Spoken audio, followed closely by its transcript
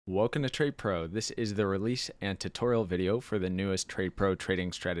Welcome to Trade Pro. This is the release and tutorial video for the newest Trade Pro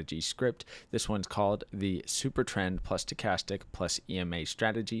trading strategy script. This one's called the SuperTrend plus Stochastic plus EMA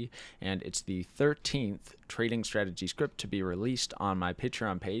strategy, and it's the 13th trading strategy script to be released on my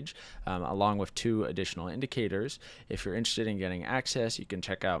Patreon page, along with 2 additional indicators. If you're interested in getting access, you can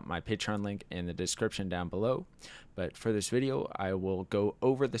check out my Patreon link in the description down below. But for this video, I will go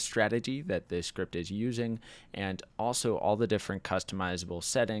over the strategy that this script is using and also all the different customizable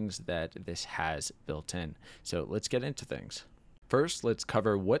settings that this has built in. So let's get into things. First, let's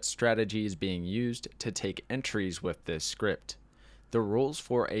cover what strategy is being used to take entries with this script. The rules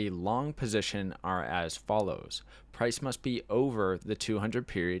for a long position are as follows. Price must be over the 200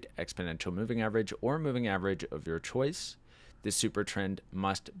 period exponential moving average or moving average of your choice. The super trend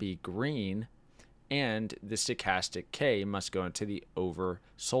must be green, and the stochastic K must go into the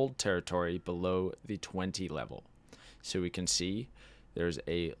oversold territory below the 20 level. So we can see there's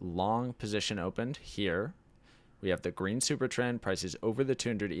a long position opened here. We have the green super trend, prices over the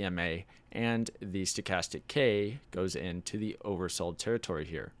 200 EMA, and the stochastic K goes into the oversold territory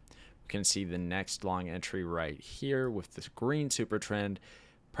here. We can see the next long entry right here with this green super trend,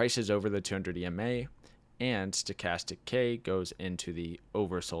 prices over the 200 EMA, and stochastic K goes into the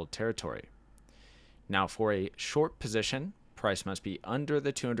oversold territory. Now for a short position, price must be under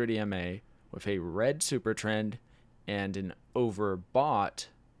the 200 EMA with a red super trend and an overbought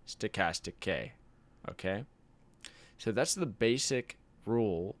stochastic K. Okay, so that's the basic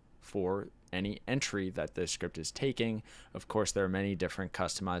rule for any entry that the script is taking. Of course, there are many different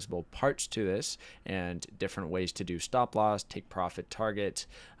customizable parts to this and different ways to do stop loss, take profit target,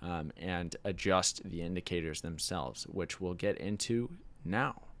 and adjust the indicators themselves, which we'll get into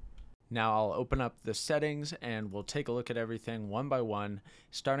now. Now I'll open up the settings and we'll take a look at everything one by one,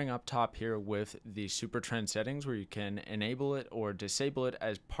 starting up top here with the super trend settings, where you can enable it or disable it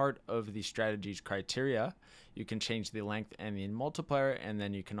as part of the strategy's criteria. You can change the length and the multiplier, and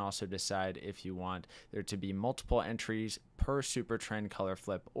then you can also decide if you want there to be multiple entries per super trend color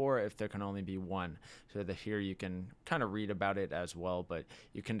flip, or if there can only be one. So that here you can kind of read about it as well, but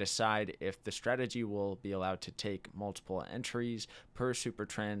you can decide if the strategy will be allowed to take multiple entries per super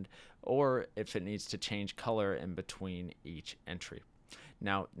trend, or if it needs to change color in between each entry.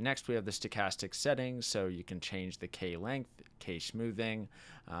 Now, next we have the stochastic settings, so you can change the K length, K smoothing.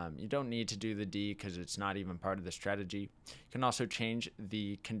 You don't need to do the D because it's not even part of the strategy. You can also change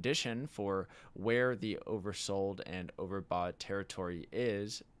the condition for where the oversold and overbought territory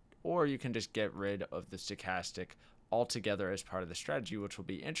is, or you can just get rid of the stochastic altogether as part of the strategy, which will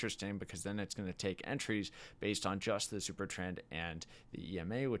be interesting because then it's going to take entries based on just the super trend and the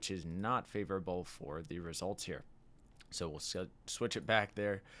EMA, which is not favorable for the results here. So we'll switch it back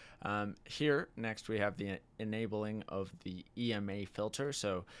there. Here, next we have the enabling of the EMA filter.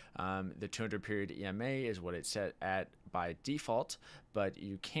 So the 200 period EMA is what it's set at by default, but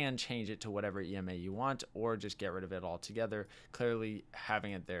you can change it to whatever EMA you want or just get rid of it altogether. Clearly,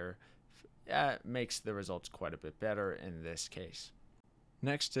 having it there makes the results quite a bit better in this case.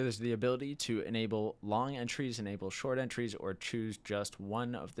 Next is the ability to enable long entries, enable short entries, or choose just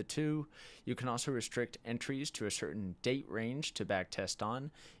one of the two. You can also restrict entries to a certain date range to backtest on.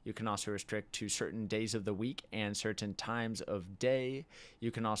 You can also restrict to certain days of the week and certain times of day.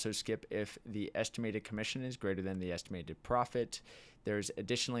 You can also skip if the estimated commission is greater than the estimated profit. There's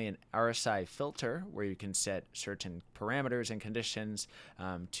additionally an RSI filter where you can set certain parameters and conditions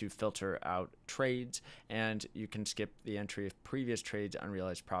to filter out trades, and you can skip the entry if previous trades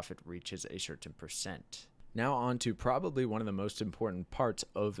unrealized profit reaches a certain percent. Now on to probably one of the most important parts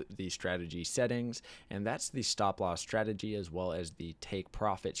of the strategy settings, and that's the stop loss strategy as well as the take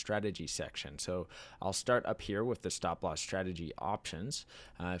profit strategy section. So I'll start up here with the stop loss strategy options.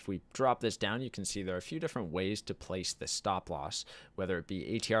 If we drop this down, you can see there are a few different ways to place the stop loss, whether it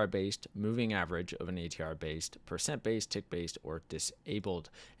be ATR based, moving average of an ATR based, percent based, tick based, or disabled.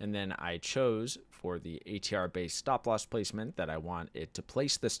 And then I chose for the ATR based stop loss placement that I want it to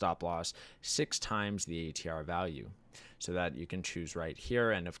place the stop loss 6 times the ATR value, so that you can choose right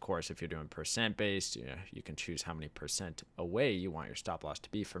here. And of course, if you're doing percent based, you can choose how many percent away you want your stop loss to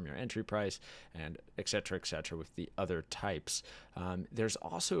be from your entry price, and etc., with the other types. There's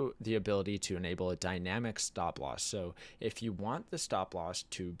also the ability to enable a dynamic stop loss. So if you want the stop loss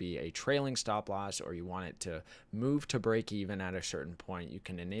to be a trailing stop loss, or you want it to move to break even at a certain point, you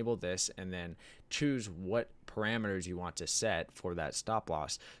can enable this and then choose what parameters you want to set for that stop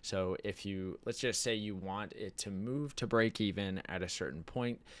loss. So if you, let's just say you want it to move to break even at a certain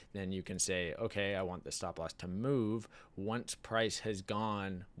point, then you can say, okay, I want the stop loss to move once price has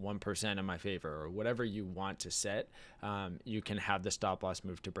gone 1% in my favor, or whatever you want to set. You can have the stop loss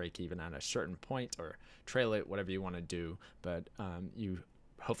move to break even at a certain point, or trail it, whatever you want to do, but you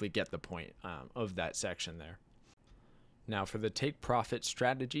hopefully get the point of that section there. Now for the take profit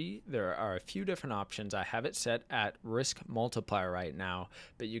strategy, there are a few different options. I have it set at risk multiplier right now,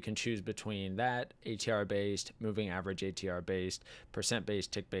 but you can choose between that, ATR based, moving average ATR based, percent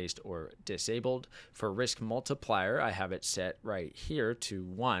based, tick based, or disabled. For risk multiplier, I have it set right here to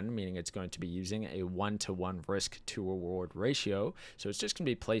 1, meaning it's going to be using a 1-to-1 risk to reward ratio. So it's just going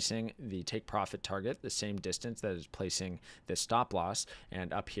to be placing the take profit target the same distance that is placing the stop loss.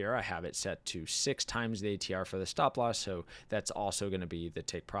 And up here, I have it set to 6 times the ATR for the stop loss. So that's also going to be the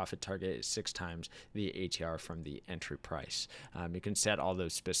take profit target is 6 times the ATR from the entry price. You can set all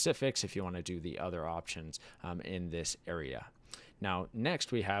those specifics if you want to do the other options in this area. Now,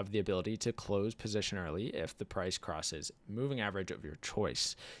 next we have the ability to close position early if the price crosses moving average of your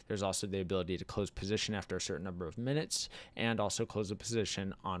choice. There's also the ability to close position after a certain number of minutes, and also close a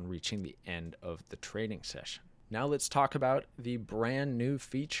position on reaching the end of the trading session. Now let's talk about the brand new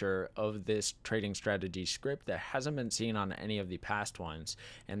feature of this trading strategy script that hasn't been seen on any of the past ones,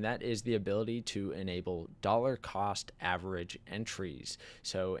 and that is the ability to enable dollar cost average entries.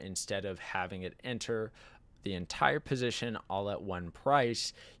 So instead of having it enter the entire position all at one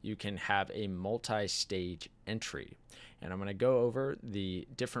price, you can have a multi-stage entry. And I'm going to go over the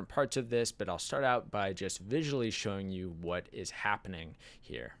different parts of this, but I'll start out by just visually showing you what is happening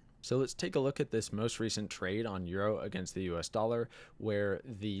here. So let's take a look at this most recent trade on euro against the US dollar, where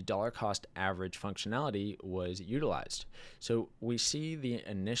the dollar cost average functionality was utilized. So we see the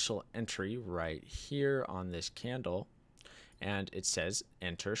initial entry right here on this candle, and it says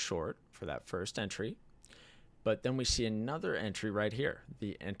enter short for that first entry. But then we see another entry right here,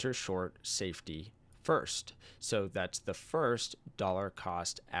 the enter short safety first. So that's the first dollar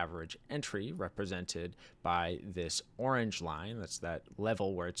cost average entry, represented by this orange line. That's that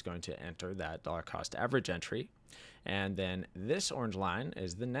level where it's going to enter that dollar cost average entry. And then this orange line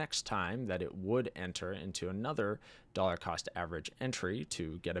is the next time that it would enter into another dollar cost average entry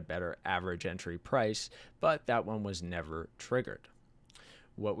to get a better average entry price, but that one was never triggered.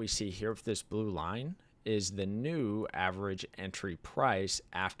 What we see here with this blue line is the new average entry price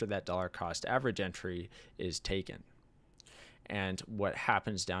after that dollar cost average entry is taken. And what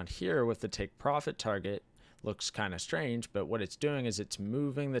happens down here with the take profit target looks kind of strange, but what it's doing is it's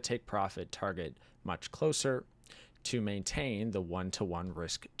moving the take profit target much closer to maintain the 1-to-1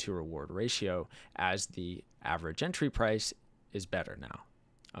 risk to reward ratio, as the average entry price is better now.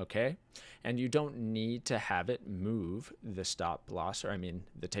 Okay, and you don't need to have it move the stop loss, or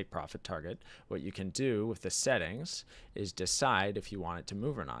the take profit target. What you can do with the settings is decide if you want it to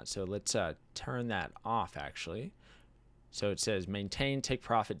move or not. So let's turn that off actually. So it says maintain take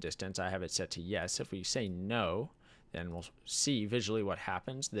profit distance. I have it set to yes. If we say no, then we'll see visually what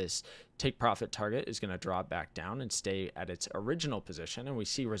happens. This take profit target is going to drop back down and stay at its original position, and we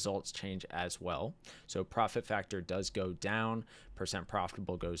see results change as well. So profit factor does go down, percent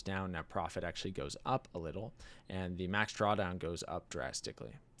profitable goes down, net profit actually goes up a little, and the max drawdown goes up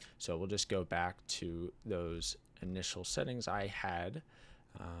drastically. So we'll just go back to those initial settings I had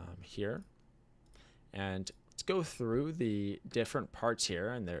here, and let's go through the different parts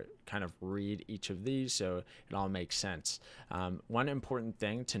here and kind of read each of these so it all makes sense. One important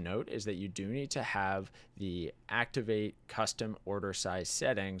thing to note is that you do need to have the activate custom order size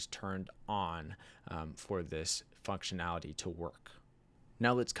settings turned on for this functionality to work.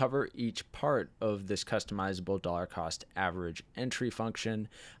 Now let's cover each part of this customizable dollar cost average entry function,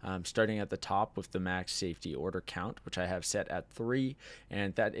 starting at the top with the max safety order count, which I have set at 3,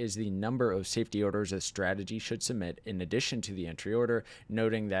 and that is the number of safety orders a strategy should submit in addition to the entry order,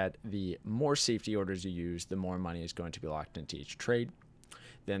 noting that the more safety orders you use, the more money is going to be locked into each trade.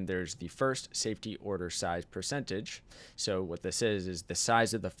 Then there's the first safety order size percentage. So what this is the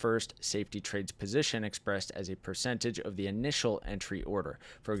size of the first safety trade's position expressed as a percentage of the initial entry order.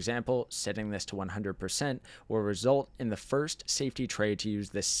 For example, setting this to 100% will result in the first safety trade to use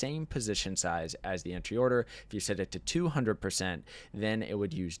the same position size as the entry order. If you set it to 200%, then it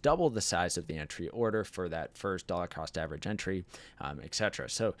would use double the size of the entry order for that first dollar cost average entry, etc.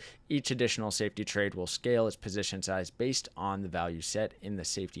 So each additional safety trade will scale its position size based on the value set in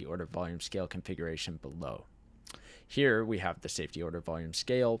the safety order volume scale configuration below. Here we have the safety order volume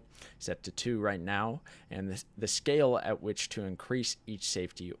scale set to 2 right now, and the scale at which to increase each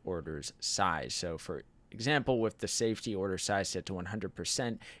safety order's size. So for example, with the safety order size set to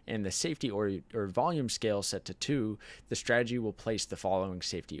 100% and the safety order or volume scale set to 2, the strategy will place the following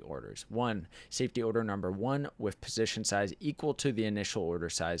safety orders. 1. Safety order number 1 with position size equal to the initial order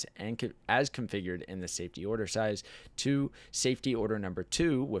size and as configured in the safety order size. 2. Safety order number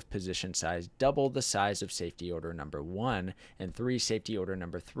 2 with position size double the size of safety order number 1. And 3. Safety order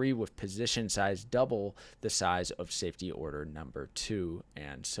number 3 with position size double the size of safety order number 2,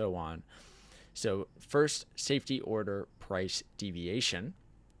 and so on. So first, safety order price deviation.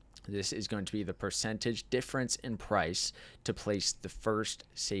 This is going to be the percentage difference in price to place the first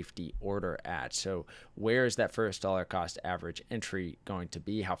safety order at. So where is that first dollar cost average entry going to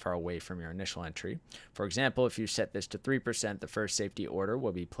be? How far away from your initial entry? For example, if you set this to 3%, the first safety order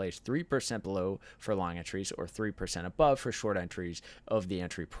will be placed 3% below for long entries or 3% above for short entries of the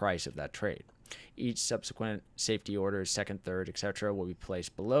entry price of that trade. Each subsequent safety order, second, third, etc., will be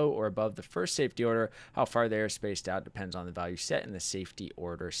placed below or above the first safety order. How far they are spaced out depends on the value set in the safety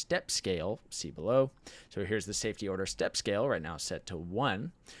order step scale, see below. So here's the safety order step scale, right now set to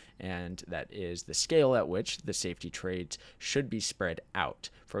 1, and that is the scale at which the safety trades should be spread out.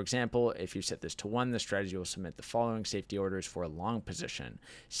 For example, if you set this to 1, the strategy will submit the following safety orders for a long position.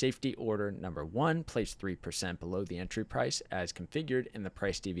 Safety order number 1, place 3% below the entry price as configured in the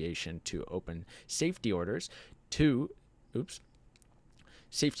price deviation to open safety orders.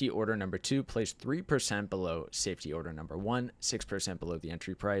 Safety order number 2, place 3% below safety order number 1, 6% below the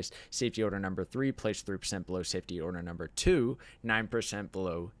entry price. Safety order number 3, place 3% below safety order number 2, 9%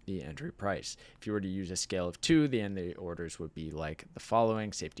 below the entry price. If you were to use a scale of 2, then the orders would be like the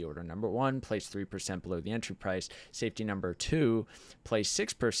following. Safety order number 1, place 3% below the entry price. Safety number 2, place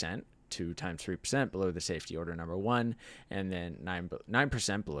 6%. 2 times 3% below the safety order number 1, and then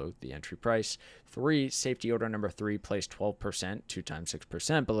 9% below the entry price. 3, safety order number 3, place 12%, 2 times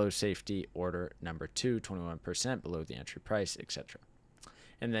 6% below safety order number 2, 21% below the entry price, etc.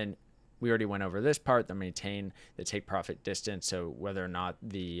 And then we already went over this part, the maintain the take profit distance, so whether or not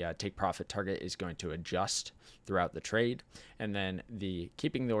the take profit target is going to adjust throughout the trade. And then the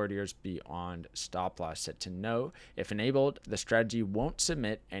keeping the orders beyond stop loss set to no. If enabled, the strategy won't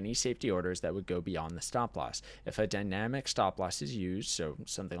submit any safety orders that would go beyond the stop loss. If a dynamic stop loss is used, so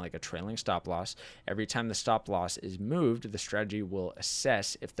something like a trailing stop loss, every time the stop loss is moved, the strategy will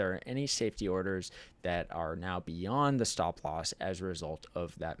assess if there are any safety orders that are now beyond the stop loss as a result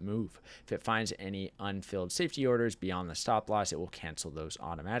of that move. If it finds any unfilled safety orders beyond the stop loss, it will cancel those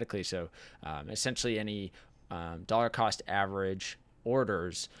automatically. So essentially any dollar cost average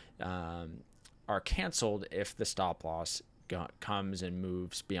orders are canceled if the stop loss comes and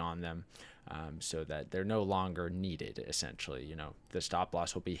moves beyond them, so that they're no longer needed. Essentially, you know, the stop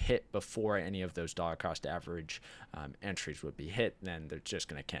loss will be hit before any of those dollar cost average entries would be hit. Then they're just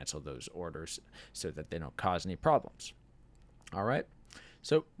going to cancel those orders so that they don't cause any problems. All right,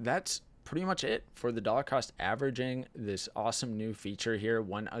 so that's pretty much it for the dollar cost averaging, this awesome new feature here.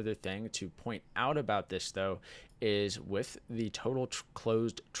 One other thing to point out about this though is with the total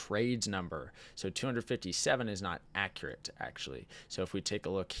closed trades number. So 257 is not accurate actually. So if we take a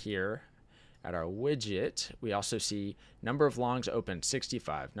look here at our widget, we also see number of longs opened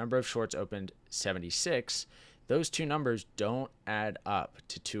 65, number of shorts opened 76. Those two numbers don't add up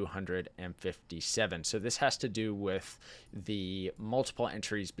to 257. So this has to do with the multiple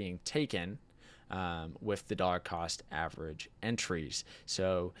entries being taken with the dollar cost average entries.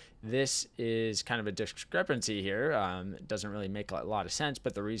 So this is kind of a discrepancy here. It doesn't really make a lot of sense,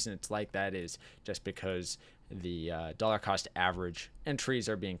 but the reason it's like that is just because the dollar cost average entries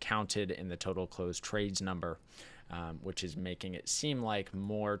are being counted in the total closed trades number, which is making it seem like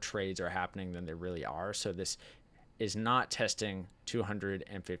more trades are happening than there really are. So this is not testing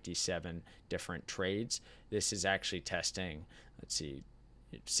 257 different trades. This is actually testing, let's see,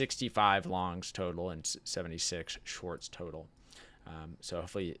 65 longs total and 76 shorts total. So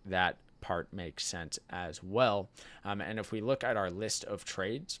hopefully that part makes sense as well. And if we look at our list of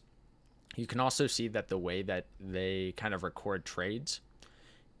trades, you can also see that the way that they kind of record trades,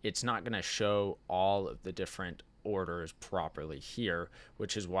 it's not going to show all of the different orders properly here,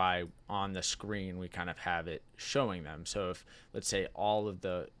 which is why on the screen we kind of have it showing them. So if, let's say, all of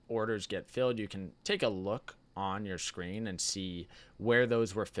the orders get filled, you can take a look on your screen and see where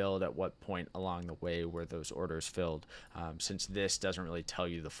those were filled, at what point along the way were those orders filled, since this doesn't really tell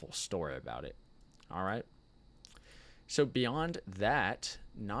you the full story about it. All right. So beyond that,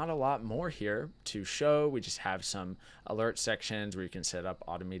 not a lot more here to show. We just have some alert sections where you can set up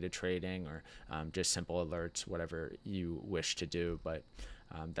automated trading or just simple alerts, whatever you wish to do. But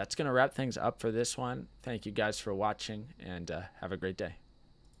that's going to wrap things up for this one. Thank you guys for watching, and have a great day.